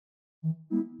The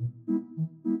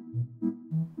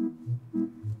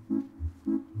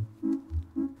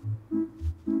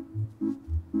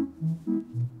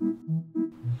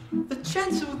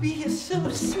Chancellor will be here so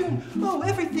soon. Oh,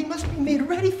 everything must be made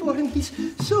ready for him. He's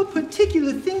so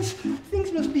particular. Things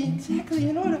must be exactly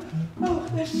in order. Oh,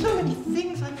 there's so many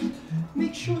things I must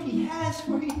make sure he has,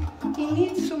 for he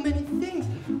needs so many things.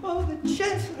 Oh, the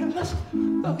Chancellor must...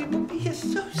 Oh, he will be here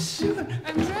so soon.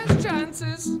 I'm dressed,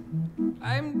 Chances.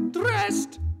 I'm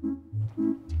dressed.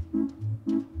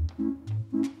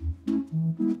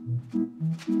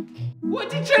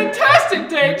 What a fantastic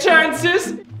day,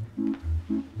 Chances!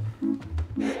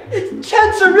 It's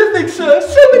Chancellorific, sir.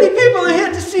 So many people are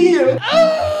here to see you.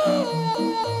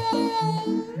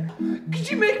 Could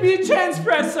you make me a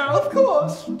Chanspresso? Of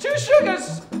course. 2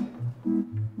 sugars.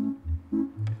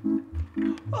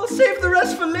 I'll save the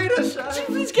rest for later, sir. Could you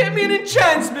please get me an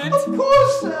enchantment? Of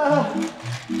course, sir.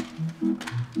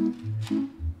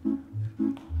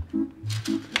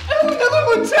 Oh, another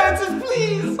one, Chances,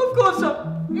 please. Of course, sir.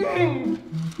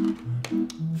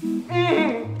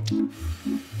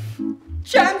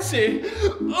 Chancey!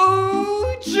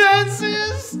 Oh,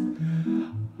 Chances!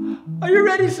 Are you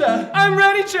ready, sir? I'm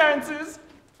ready, Chances.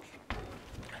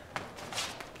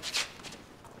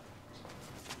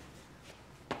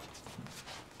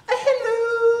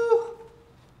 Hello!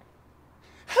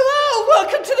 Hello,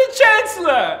 welcome to the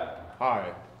Chancellor.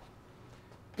 Hi.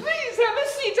 Please have a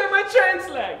seat on my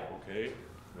Chancellor. Okay.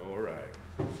 All right.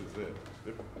 This is it.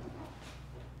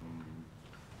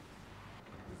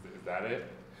 Is that it?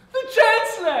 The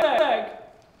Chancellor.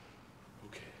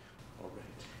 Okay. All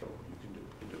right. Oh, you can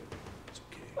do it. It's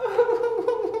okay.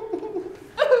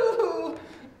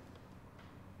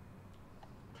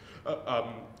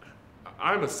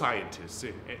 I'm a scientist,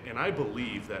 and I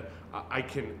believe that I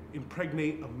can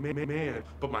impregnate a man,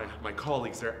 but my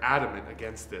colleagues, they're adamant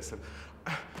against this, and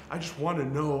I just want to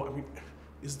know, I mean,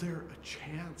 is there a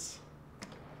chance?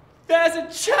 There's a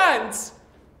chance.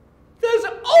 There's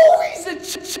always a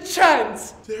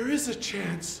chance. There is a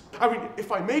chance. I mean,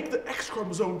 if I make the X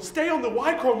chromosome stay on the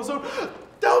Y chromosome,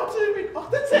 don't do me. Oh,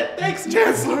 that's it. Thanks,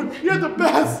 Chancellor. You're the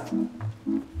best.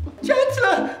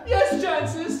 Chancellor! Yes,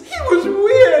 Chances. He was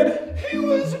weird! He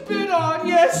was a bit odd,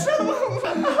 yes.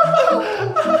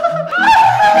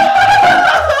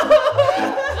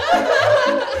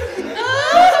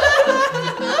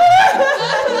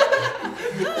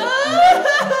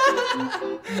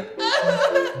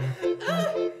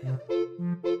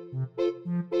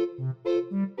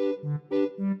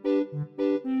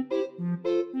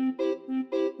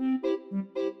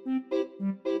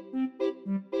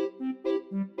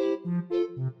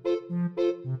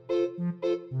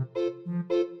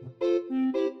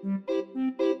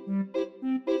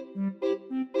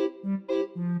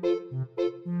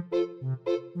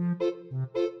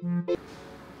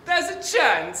 There's a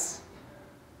chance.